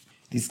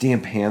these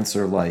damn pants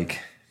are like,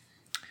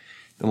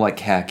 they're like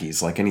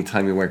khakis. Like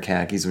anytime you wear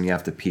khakis when you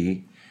have to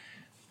pee,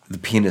 the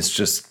penis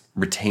just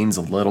retains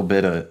a little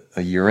bit of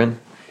a urine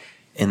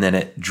and then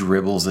it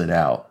dribbles it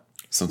out.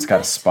 So it's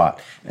got a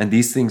spot. And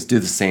these things do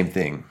the same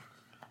thing.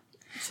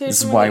 So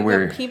This is why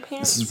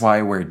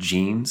I wear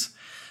jeans,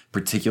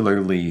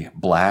 particularly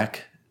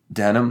black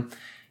denim,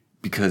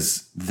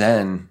 because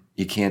then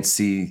you can't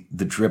see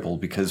the dribble,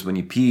 because when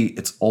you pee,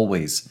 it's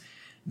always,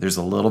 there's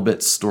a little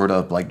bit stored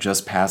up, like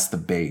just past the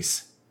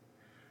base.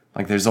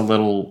 Like there's a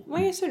little...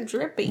 Why are you so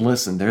drippy?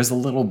 Listen, there's a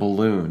little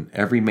balloon.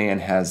 Every man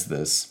has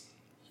this.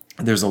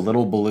 There's a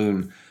little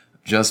balloon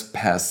just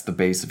past the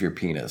base of your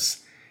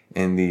penis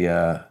in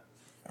the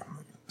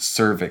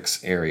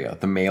cervix area,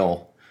 the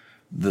male...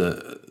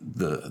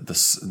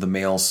 The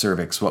male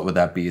cervix, what would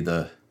that be?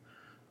 The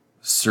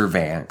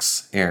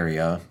cervix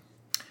area.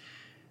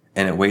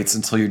 And it waits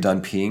until you're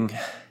done peeing,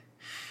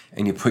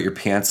 and you put your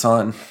pants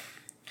on,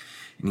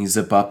 and you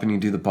zip up and you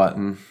do the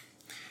button,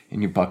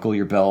 and you buckle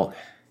your belt,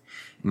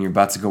 and you're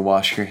about to go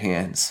wash your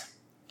hands,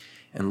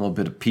 and a little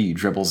bit of pee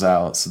dribbles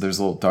out, so there's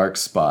a little dark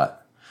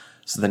spot.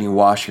 So then you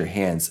wash your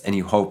hands, and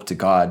you hope to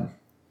God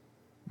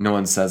no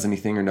one says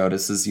anything or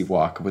notices you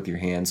walk with your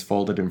hands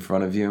folded in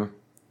front of you.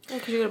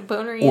 Because you got a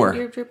boner and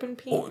you're dripping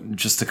pee? Or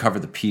just to cover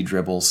the pee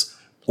dribbles.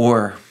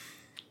 Or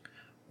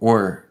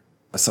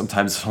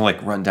sometimes it'll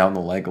like run down the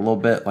leg a little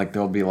bit. Like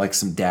there'll be like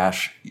some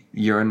dash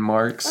urine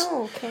marks.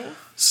 Oh, okay.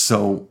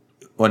 So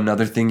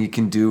another thing you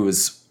can do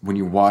is when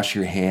you wash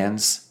your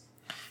hands,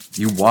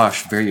 you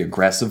wash very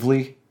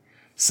aggressively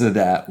so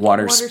that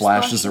water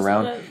splashes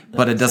around.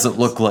 But it doesn't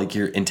look like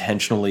you're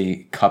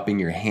intentionally cupping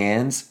your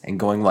hands and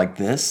going like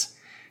this.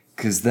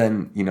 Because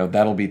then,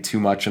 that'll be too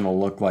much and it'll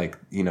look like,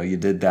 you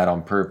did that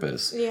on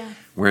purpose. Yeah.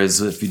 Whereas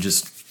if you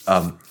just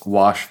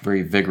wash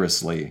very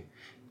vigorously,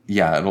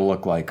 it'll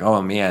look like,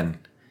 oh man,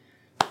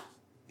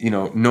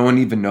 no one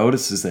even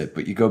notices it.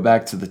 But you go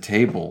back to the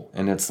table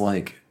and it's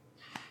like,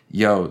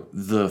 yo,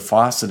 the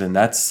faucet in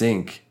that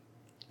sink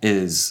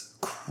is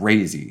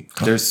crazy.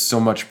 There's so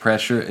much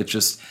pressure. It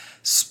just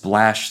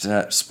splashed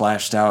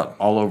out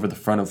all over the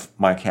front of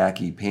my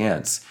khaki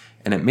pants.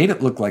 And it made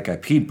it look like I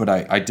peed, but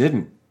I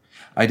didn't.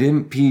 I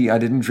didn't pee. I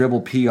didn't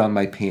dribble pee on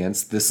my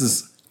pants. This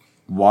is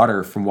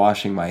water from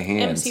washing my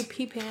hands.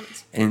 MCP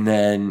pants. And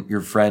then your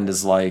friend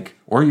is like,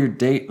 or your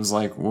date was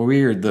like, well,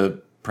 weird.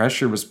 The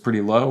pressure was pretty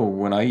low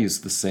when I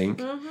used the sink.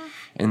 Mm-hmm.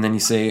 And then you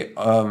say,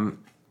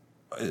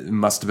 it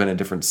must have been a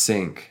different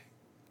sink.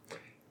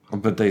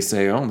 But they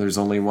say, oh, there's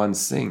only one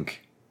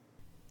sink.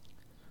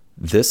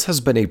 This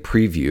has been a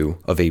preview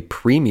of a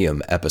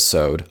premium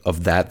episode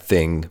of That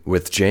Thing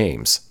with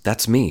James.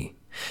 That's me.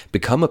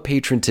 Become a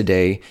patron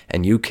today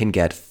and you can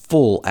get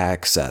full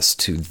access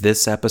to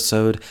this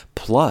episode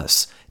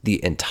plus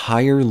the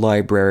entire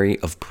library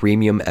of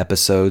premium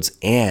episodes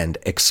and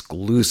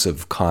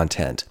exclusive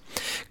content.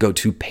 Go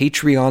to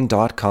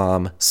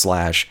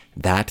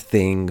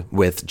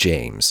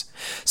patreon.com/thatthingwithjames.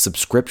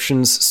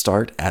 Subscriptions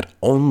start at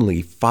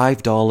only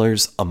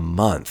 $5 a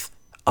month.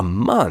 A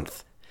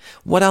month?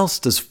 What else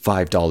does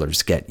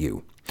 $5 get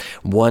you?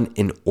 One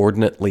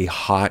inordinately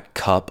hot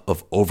cup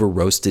of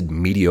over-roasted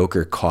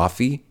mediocre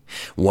coffee?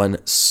 One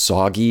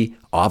soggy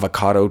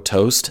avocado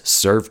toast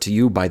served to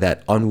you by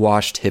that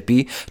unwashed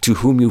hippie to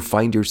whom you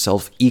find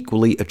yourself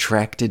equally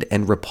attracted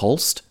and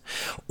repulsed?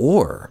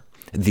 Or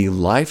the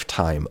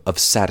lifetime of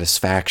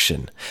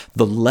satisfaction,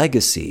 the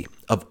legacy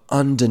of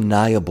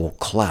undeniable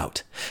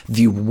clout,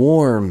 the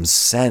warm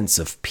sense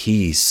of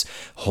peace,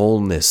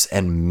 wholeness,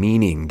 and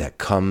meaning that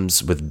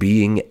comes with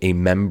being a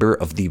member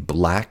of the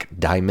Black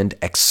Diamond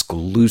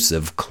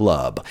exclusive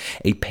club,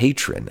 a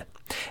patron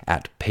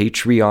at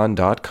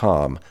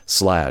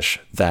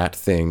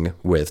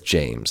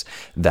patreon.com/thatthingwithjames.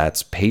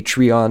 That's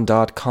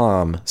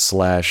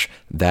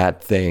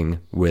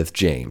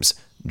patreon.com/thatthingwithjames.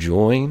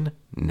 Join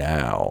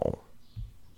now.